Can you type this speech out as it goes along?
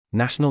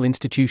National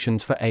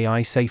Institutions for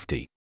AI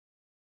Safety.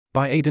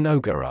 By Aidan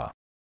O'Gara.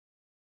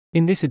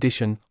 In this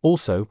edition,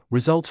 also,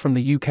 results from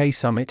the UK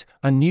summit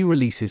and new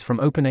releases from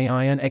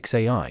OpenAI and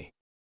xAI.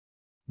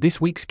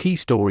 This week's key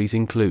stories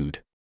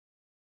include: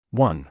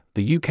 1.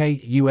 The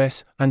UK,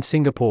 US, and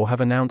Singapore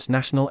have announced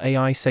national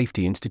AI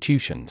safety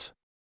institutions.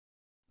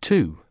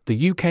 2.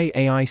 The UK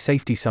AI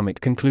Safety Summit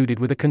concluded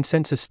with a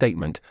consensus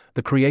statement,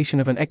 the creation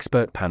of an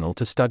expert panel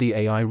to study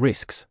AI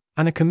risks,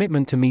 and a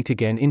commitment to meet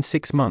again in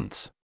 6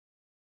 months.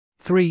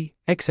 3.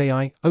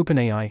 xAI,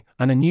 OpenAI,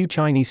 and a new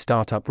Chinese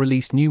startup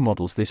released new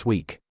models this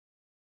week.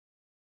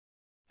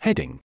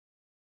 Heading: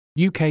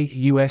 UK,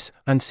 US,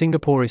 and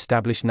Singapore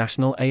establish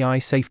national AI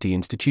safety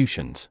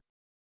institutions.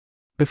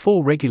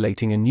 Before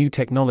regulating a new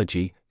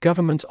technology,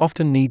 governments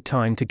often need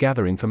time to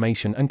gather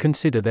information and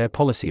consider their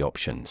policy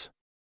options.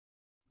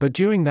 But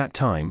during that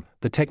time,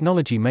 the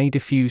technology may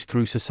diffuse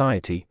through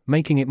society,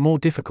 making it more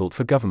difficult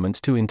for governments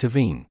to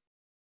intervene.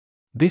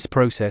 This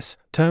process,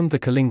 termed the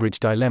Killingridge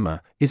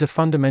Dilemma, is a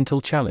fundamental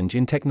challenge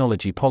in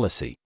technology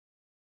policy.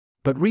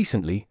 But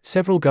recently,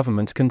 several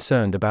governments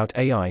concerned about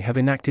AI have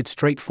enacted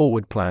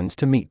straightforward plans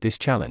to meet this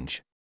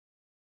challenge.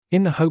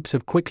 In the hopes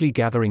of quickly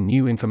gathering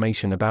new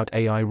information about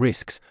AI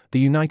risks, the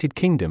United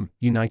Kingdom,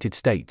 United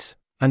States,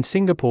 and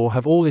Singapore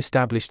have all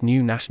established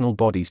new national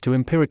bodies to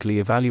empirically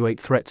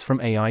evaluate threats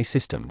from AI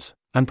systems,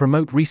 and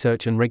promote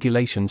research and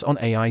regulations on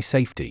AI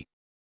safety.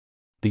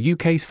 The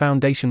UK's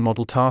Foundation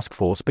Model Task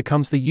Force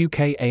becomes the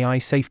UK AI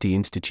Safety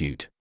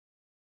Institute.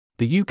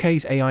 The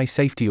UK's AI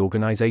safety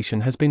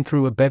organisation has been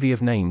through a bevy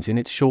of names in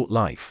its short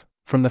life,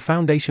 from the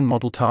Foundation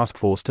Model Task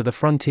Force to the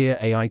Frontier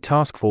AI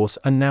Task Force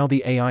and now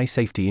the AI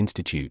Safety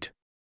Institute.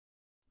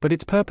 But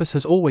its purpose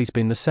has always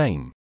been the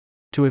same: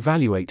 to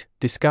evaluate,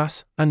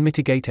 discuss, and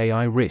mitigate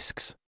AI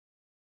risks.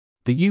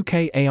 The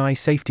UK AI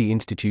Safety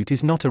Institute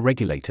is not a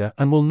regulator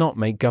and will not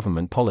make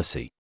government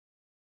policy.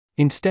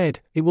 Instead,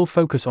 it will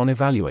focus on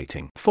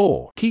evaluating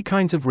 4 key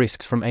kinds of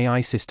risks from AI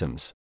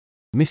systems: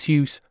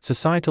 misuse,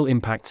 societal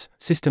impacts,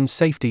 systems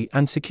safety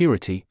and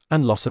security,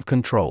 and loss of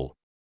control.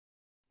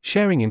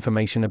 Sharing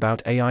information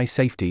about AI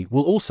safety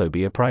will also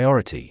be a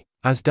priority,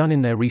 as done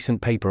in their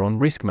recent paper on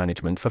risk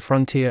management for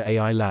Frontier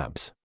AI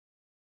Labs.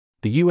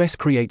 The US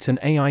creates an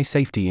AI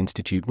Safety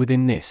Institute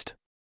within NIST.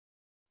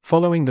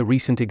 Following the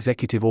recent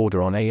executive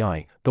order on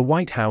AI, the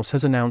White House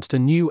has announced a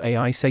new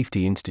AI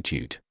Safety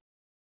Institute.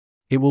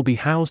 It will be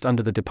housed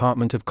under the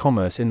Department of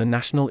Commerce in the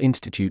National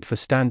Institute for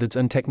Standards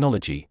and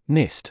Technology,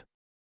 NIST.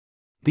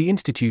 The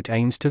institute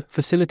aims to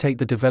facilitate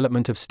the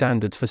development of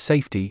standards for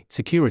safety,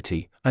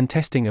 security, and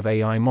testing of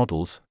AI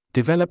models,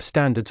 develop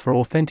standards for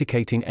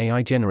authenticating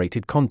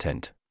AI-generated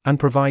content, and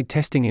provide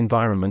testing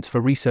environments for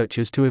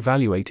researchers to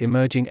evaluate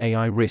emerging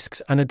AI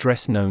risks and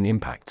address known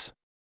impacts.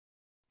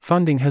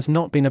 Funding has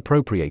not been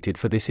appropriated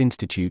for this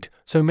institute,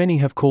 so many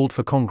have called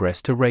for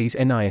Congress to raise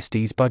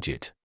NIST's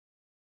budget.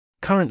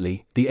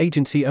 Currently, the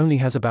agency only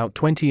has about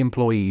 20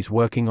 employees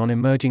working on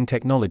emerging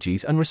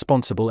technologies and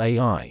responsible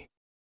AI.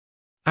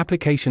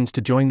 Applications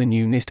to join the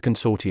new NIST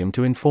consortium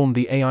to inform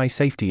the AI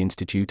Safety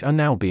Institute are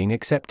now being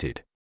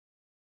accepted.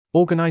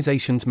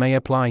 Organizations may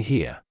apply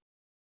here.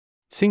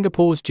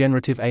 Singapore's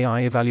Generative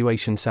AI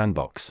Evaluation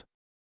Sandbox.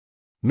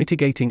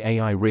 Mitigating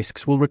AI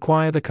risks will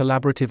require the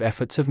collaborative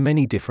efforts of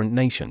many different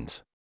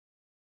nations.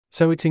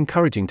 So it's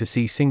encouraging to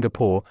see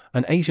Singapore,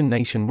 an Asian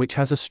nation which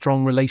has a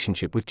strong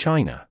relationship with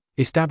China,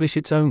 establish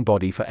its own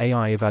body for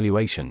AI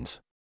evaluations.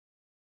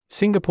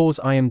 Singapore's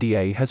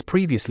IMDA has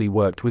previously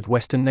worked with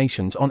Western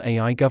nations on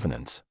AI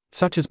governance,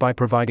 such as by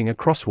providing a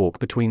crosswalk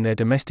between their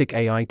domestic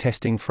AI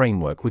testing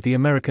framework with the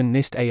American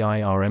NIST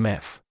AI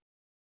RMF.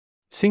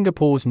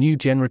 Singapore's new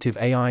Generative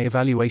AI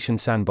Evaluation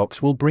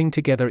Sandbox will bring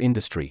together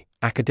industry,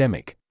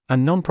 academic,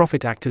 and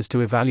non-profit actors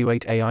to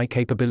evaluate AI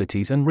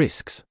capabilities and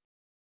risks.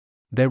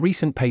 Their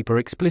recent paper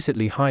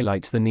explicitly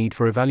highlights the need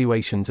for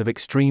evaluations of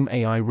extreme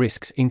AI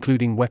risks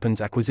including weapons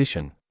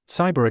acquisition,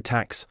 cyber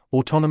attacks,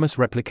 autonomous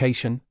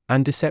replication,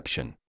 and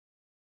deception.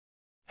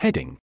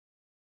 Heading: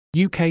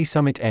 UK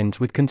Summit ends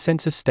with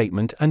consensus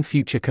statement and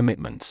future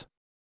commitments.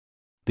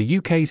 The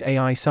UK's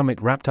AI Summit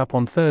wrapped up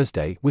on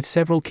Thursday with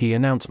several key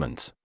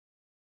announcements.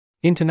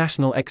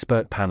 International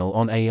Expert Panel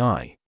on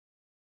AI.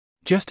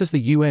 Just as the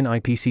UN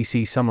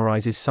IPCC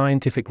summarizes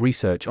scientific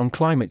research on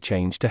climate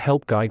change to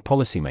help guide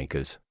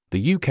policymakers,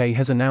 the UK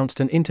has announced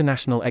an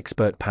international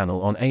expert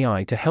panel on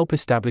AI to help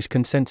establish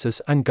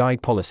consensus and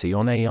guide policy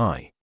on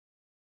AI.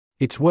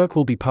 Its work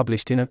will be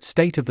published in a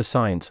State of the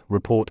Science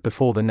report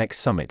before the next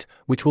summit,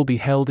 which will be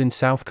held in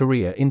South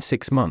Korea in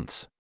 6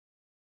 months.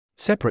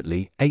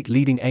 Separately, 8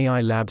 leading AI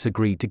labs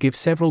agreed to give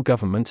several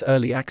governments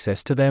early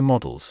access to their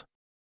models.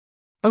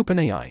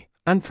 OpenAI,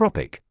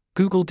 Anthropic,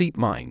 Google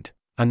DeepMind,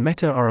 and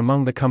Meta are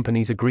among the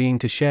companies agreeing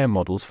to share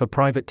models for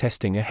private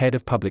testing ahead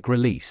of public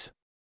release.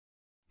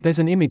 There's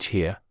an image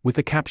here, with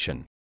the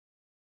caption: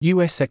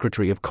 U.S.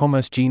 Secretary of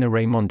Commerce Gina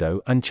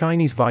Raimondo and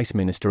Chinese Vice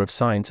Minister of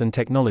Science and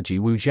Technology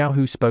Wu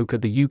Xiaohu spoke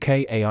at the UK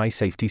AI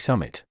Safety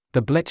Summit,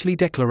 the Bletchley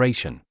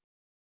Declaration.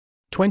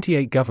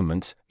 28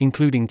 governments,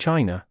 including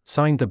China,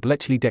 signed the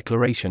Bletchley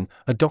Declaration,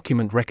 a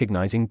document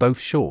recognizing both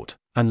short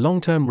and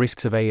long-term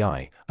risks of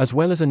AI, as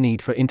well as a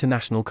need for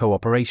international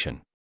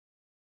cooperation.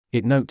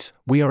 It notes,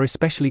 "We are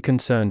especially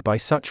concerned by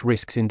such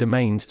risks in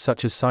domains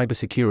such as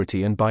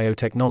cybersecurity and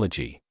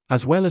biotechnology,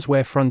 as well as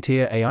where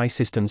frontier AI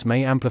systems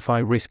may amplify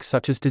risks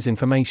such as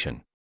disinformation.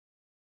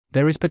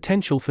 There is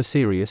potential for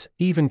serious,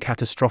 even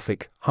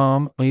catastrophic,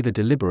 harm, either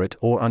deliberate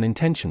or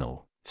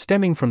unintentional,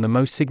 stemming from the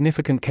most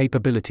significant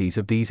capabilities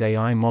of these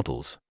AI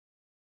models."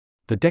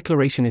 The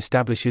declaration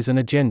establishes an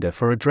agenda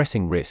for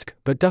addressing risk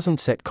but doesn't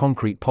set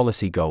concrete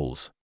policy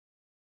goals.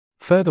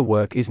 Further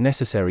work is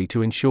necessary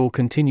to ensure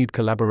continued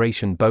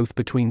collaboration both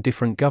between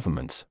different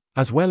governments,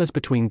 as well as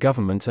between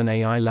governments and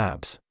AI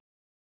labs.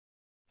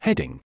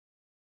 Heading: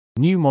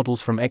 New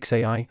models from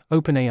xAI,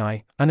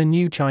 OpenAI, and a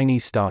new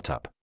Chinese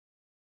startup.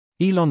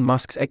 Elon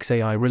Musk's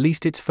xAI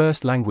released its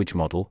first language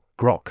model,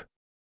 Grok.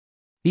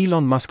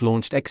 Elon Musk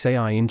launched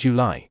xAI in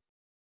July.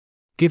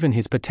 Given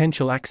his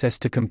potential access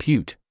to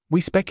compute,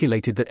 we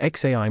speculated that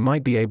xAI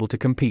might be able to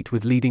compete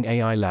with leading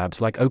AI labs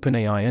like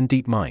OpenAI and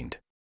DeepMind.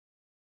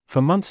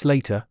 For months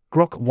later,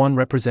 Grok 1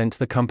 represents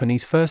the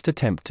company's first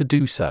attempt to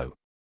do so.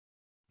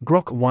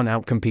 Grok 1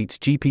 outcompetes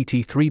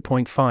GPT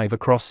 3.5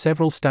 across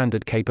several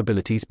standard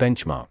capabilities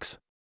benchmarks.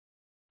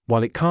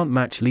 While it can't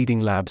match leading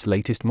labs'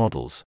 latest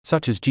models,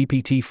 such as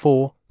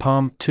GPT-4,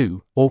 Palm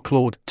 2, or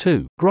Claude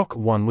 2, Grok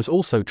 1 was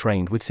also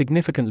trained with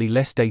significantly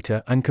less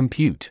data and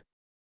compute.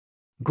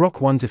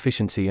 Grok 1's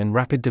efficiency and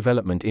rapid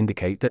development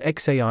indicate that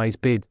xAI's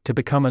bid to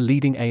become a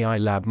leading AI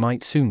lab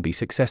might soon be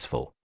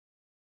successful.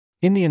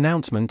 In the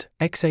announcement,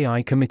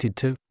 xAI committed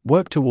to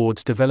work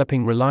towards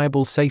developing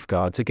reliable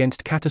safeguards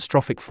against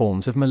catastrophic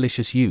forms of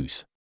malicious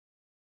use.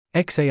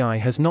 xAI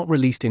has not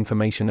released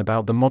information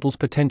about the model's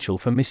potential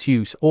for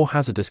misuse or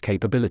hazardous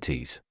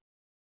capabilities.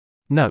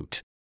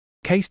 Note: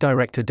 Case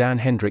Director Dan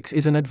Hendricks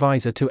is an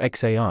advisor to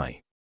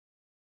xAI.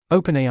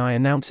 OpenAI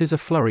announces a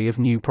flurry of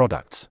new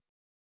products.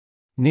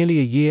 Nearly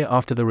a year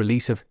after the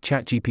release of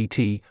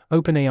ChatGPT,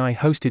 OpenAI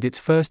hosted its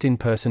first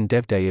in-person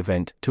Dev Day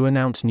event to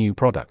announce new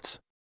products.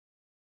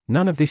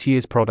 None of this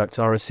year's products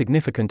are as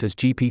significant as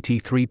GPT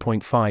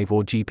 3.5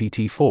 or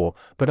GPT-4,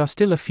 but are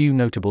still a few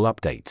notable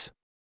updates.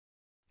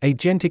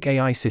 Agentic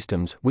AI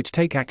systems which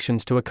take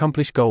actions to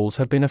accomplish goals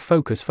have been a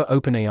focus for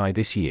OpenAI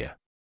this year.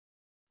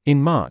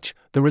 In March,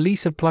 the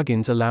release of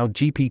plugins allowed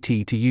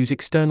GPT to use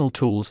external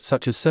tools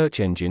such as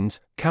search engines,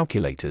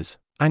 calculators,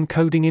 and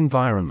coding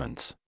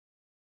environments.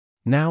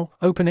 Now,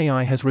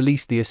 OpenAI has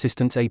released the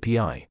Assistants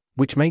API,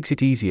 which makes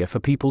it easier for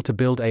people to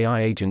build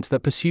AI agents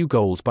that pursue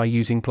goals by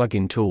using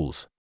plugin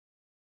tools.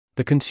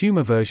 The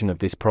consumer version of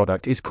this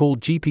product is called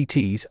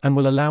GPTs and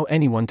will allow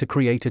anyone to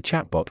create a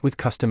chatbot with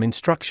custom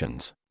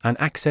instructions and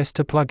access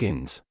to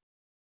plugins.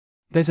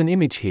 There's an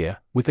image here,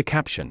 with the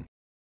caption: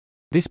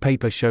 "This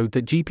paper showed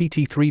that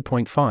GPT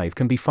 3.5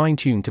 can be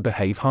fine-tuned to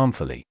behave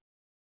harmfully."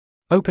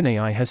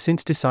 OpenAI has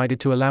since decided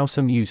to allow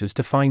some users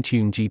to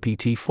fine-tune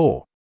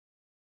GPT-4.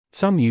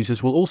 Some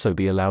users will also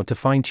be allowed to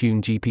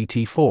fine-tune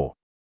GPT-4.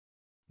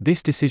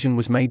 This decision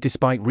was made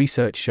despite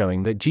research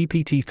showing that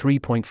GPT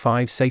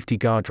 3.5 safety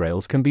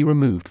guardrails can be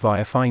removed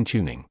via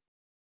fine-tuning.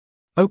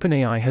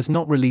 OpenAI has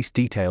not released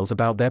details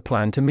about their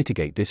plan to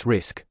mitigate this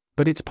risk,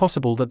 but it's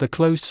possible that the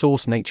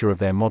closed-source nature of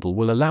their model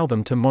will allow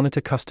them to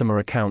monitor customer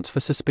accounts for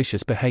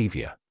suspicious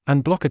behavior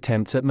and block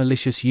attempts at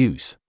malicious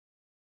use.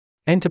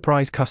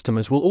 Enterprise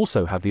customers will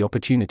also have the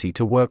opportunity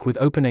to work with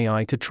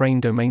OpenAI to train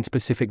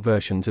domain-specific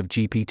versions of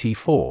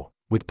GPT-4,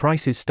 with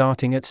prices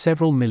starting at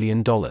several $1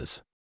 million.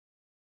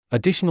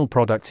 Additional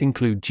products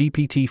include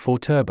GPT-4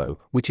 Turbo,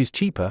 which is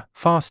cheaper,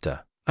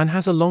 faster, and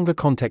has a longer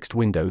context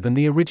window than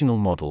the original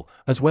model,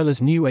 as well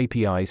as new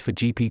APIs for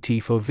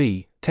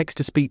GPT-4V,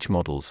 text-to-speech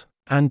models,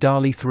 and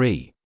DALL-E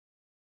 3.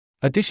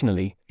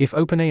 Additionally, if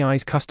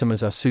OpenAI's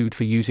customers are sued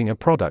for using a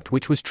product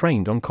which was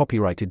trained on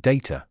copyrighted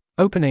data,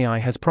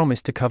 OpenAI has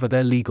promised to cover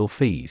their legal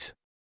fees.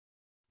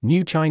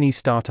 New Chinese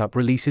startup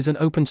releases an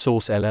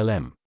open-source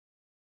LLM.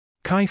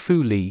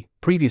 Kai-Fu Lee,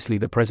 previously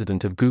the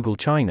president of Google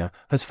China,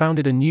 has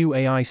founded a new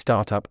AI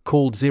startup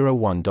called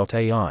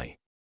 01.ai.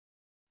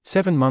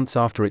 7 months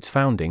after its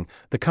founding,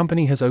 the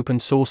company has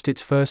open-sourced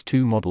its first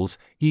two models,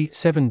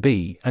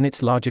 Yi-7B and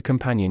its larger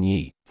companion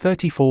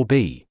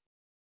Yi-34B.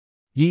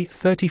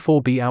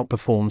 Yi-34B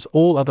outperforms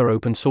all other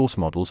open-source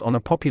models on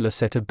a popular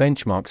set of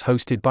benchmarks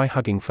hosted by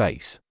Hugging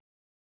Face.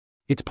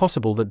 It's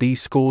possible that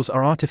these scores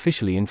are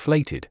artificially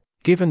inflated,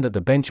 given that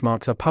the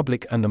benchmarks are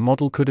public and the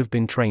model could have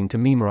been trained to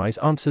memorize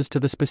answers to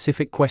the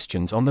specific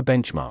questions on the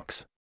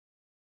benchmarks.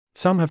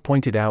 Some have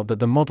pointed out that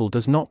the model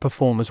does not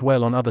perform as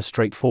well on other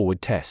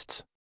straightforward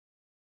tests.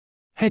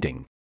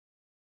 Heading: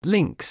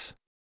 Links.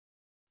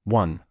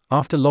 1.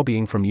 After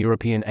lobbying from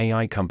European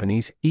AI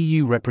companies,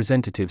 EU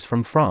representatives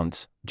from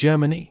France,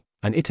 Germany,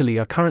 and Italy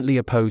are currently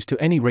opposed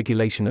to any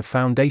regulation of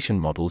foundation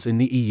models in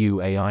the EU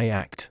AI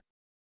Act.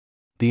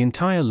 The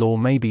entire law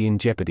may be in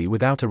jeopardy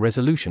without a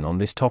resolution on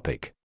this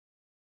topic.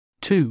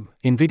 2.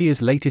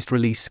 NVIDIA's latest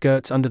release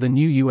skirts under the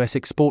new US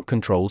export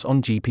controls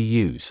on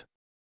GPUs.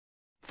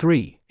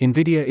 3.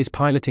 NVIDIA is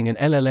piloting an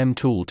LLM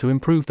tool to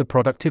improve the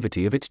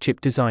productivity of its chip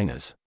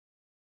designers.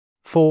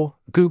 4.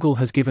 Google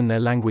has given their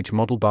language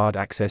model Bard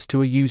access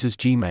to a user's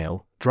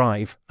Gmail,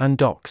 Drive, and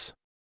Docs.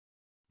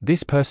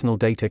 This personal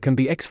data can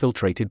be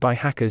exfiltrated by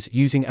hackers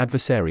using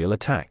adversarial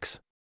attacks.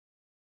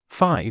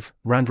 5.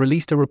 RAND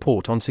released a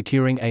report on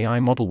securing AI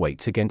model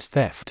weights against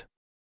theft.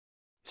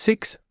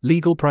 6.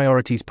 Legal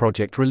Priorities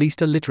Project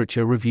released a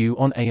literature review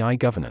on AI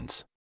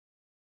governance.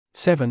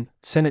 7.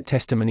 Senate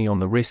testimony on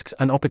the risks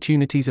and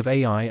opportunities of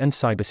AI and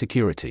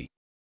cybersecurity.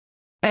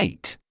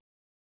 8.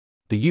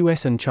 The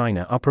US and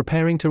China are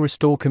preparing to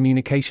restore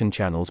communication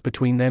channels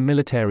between their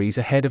militaries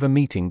ahead of a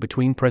meeting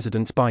between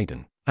Presidents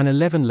Biden and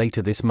Yellen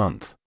later this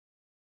month.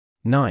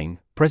 9.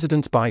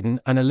 Presidents Biden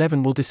and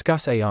Yellen will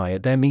discuss AI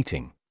at their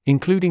meeting,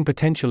 including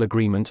potential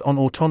agreements on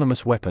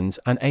autonomous weapons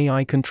and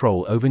AI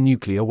control over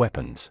nuclear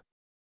weapons.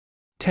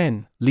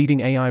 10. Leading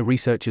AI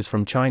researchers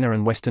from China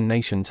and Western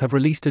nations have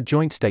released a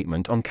joint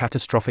statement on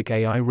catastrophic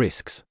AI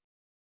risks.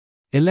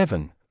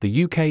 11.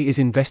 The UK is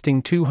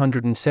investing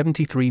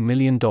 $273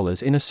 million in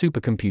a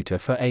supercomputer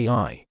for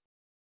AI.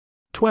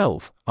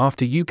 12.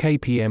 After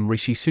UK PM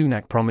Rishi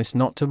Sunak promised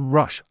not to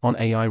rush on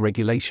AI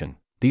regulation,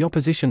 the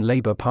opposition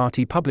Labour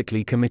Party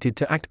publicly committed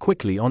to act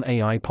quickly on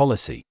AI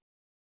policy.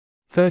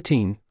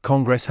 13.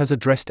 Congress has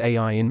addressed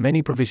AI in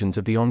many provisions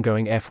of the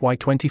ongoing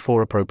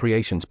FY24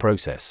 appropriations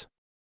process.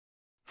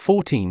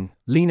 14.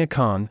 Lina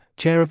Khan,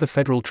 chair of the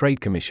Federal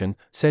Trade Commission,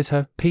 says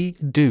her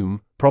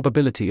doom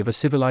probability of a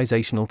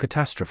civilizational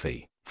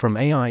catastrophe from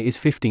AI is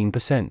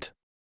 15%.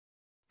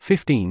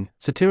 15.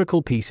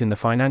 Satirical piece in the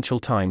Financial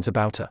Times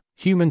about a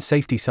human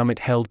safety summit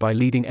held by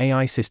leading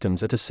AI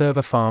systems at a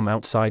server farm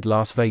outside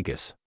Las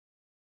Vegas.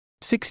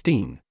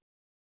 16.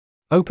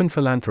 Open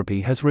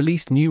Philanthropy has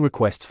released new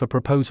requests for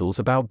proposals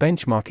about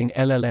benchmarking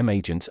LLM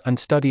agents and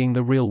studying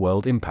the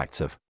real-world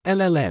impacts of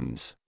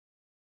LLMs.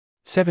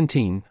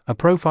 17. A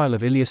profile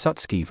of Ilya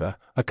Sutskever,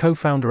 a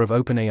co-founder of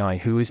OpenAI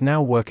who is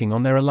now working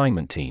on their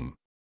alignment team.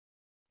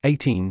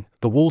 18.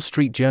 The Wall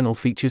Street Journal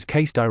features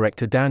case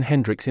director Dan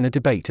Hendricks in a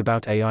debate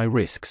about AI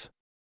risks.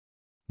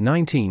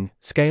 19.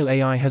 Scale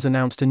AI has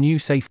announced a new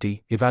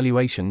safety,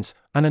 evaluations,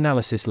 and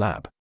analysis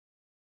lab.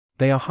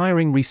 They are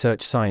hiring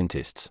research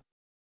scientists.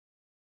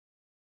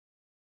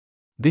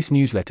 This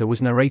newsletter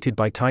was narrated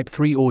by Type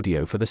 3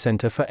 Audio for the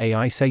Center for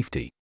AI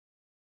Safety.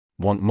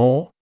 Want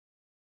more?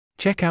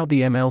 Check out the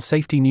ML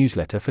Safety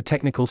newsletter for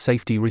technical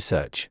safety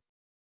research.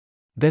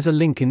 There's a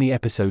link in the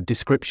episode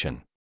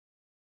description.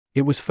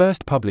 It was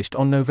first published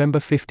on November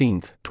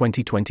 15,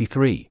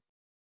 2023.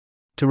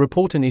 To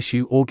report an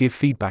issue or give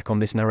feedback on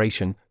this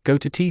narration, go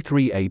to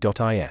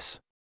t3a.is.